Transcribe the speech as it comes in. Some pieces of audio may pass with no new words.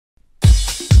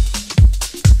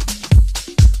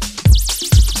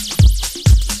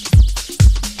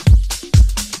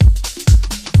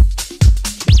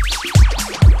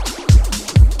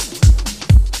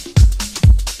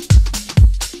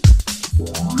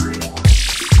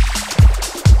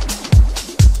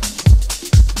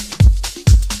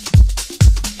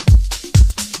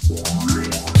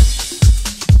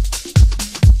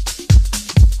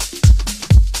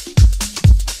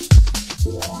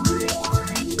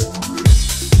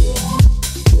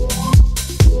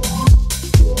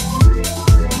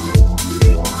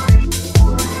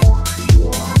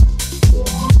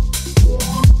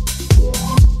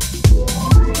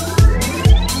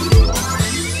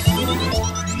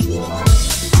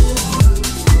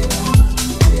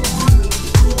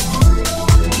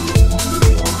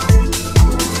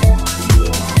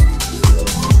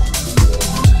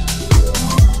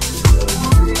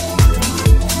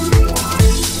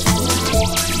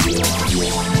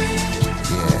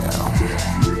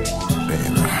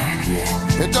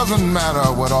doesn't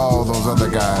matter what all those other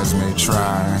guys may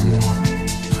try.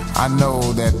 I know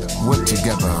that we're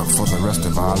together for the rest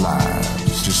of our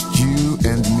lives. Just you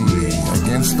and me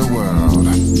against the world.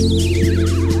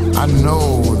 I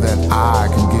know that I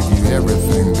can give you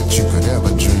everything that you could ever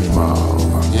dream of.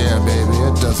 Yeah, baby,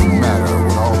 it doesn't matter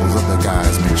what all those other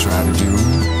guys may try to do.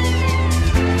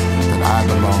 That I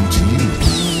belong to you,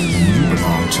 and you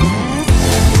belong to me.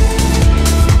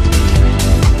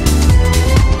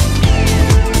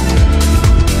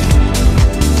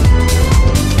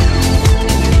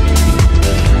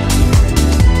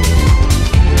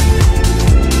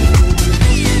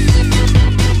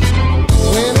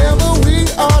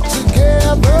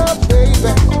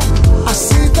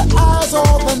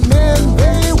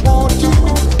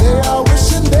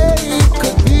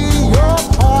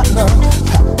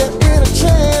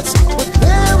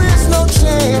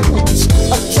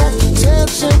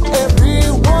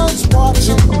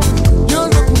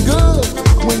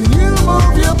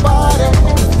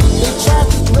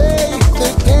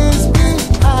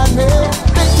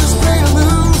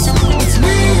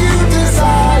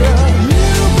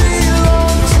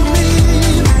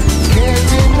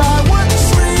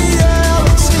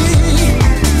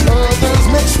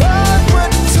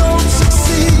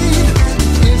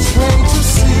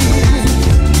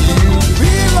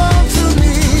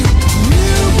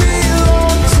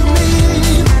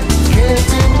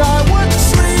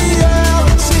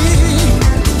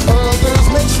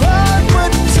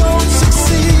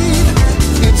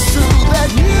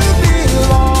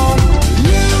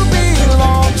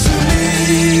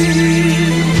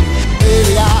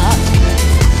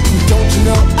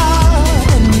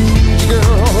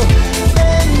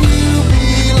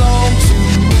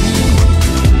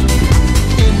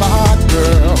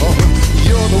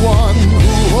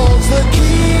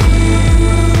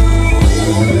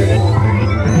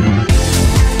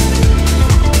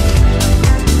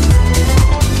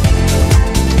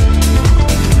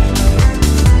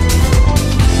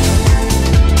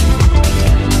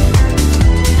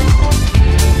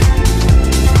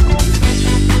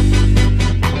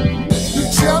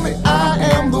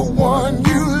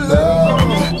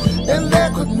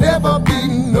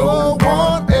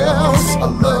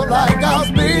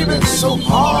 So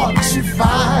hard to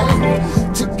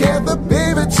find. Together,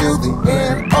 baby, till the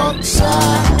end of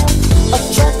time.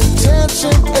 Attract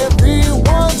attention,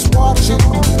 everyone's watching.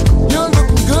 You're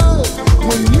looking good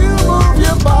when you move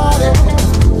your body.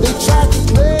 They try to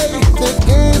play their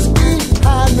games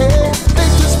behind me. They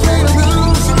just play to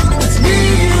lose. It's me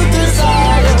you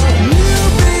desire. You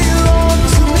belong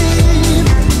to me.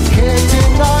 Can't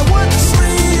deny what's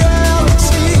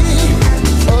reality.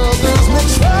 Others may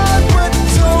try, but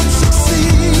don't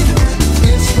succeed.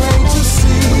 It's plain to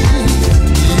see.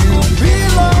 You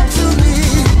belong to me.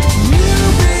 You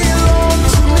belong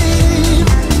to me.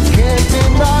 Can't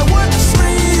deny what's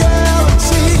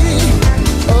reality.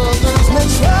 Others may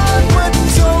try, but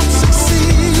don't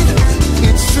succeed.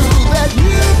 It's true that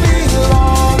you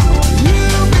belong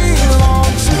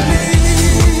to me.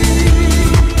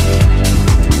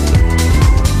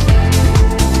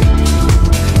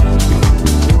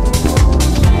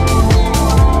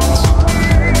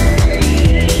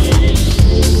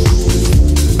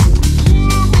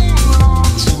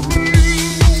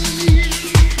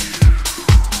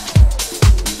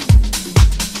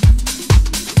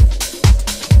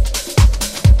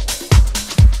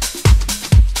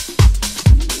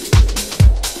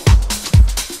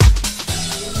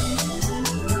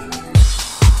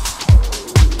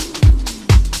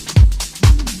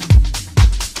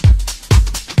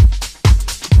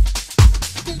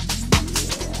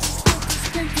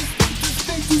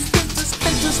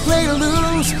 Play to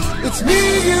lose. It's me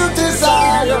you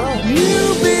desire. You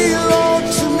belong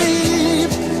to me.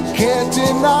 Can't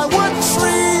deny what's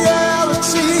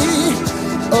reality.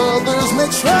 Others may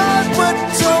try but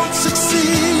don't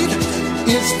succeed.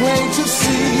 It's plain to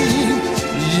see.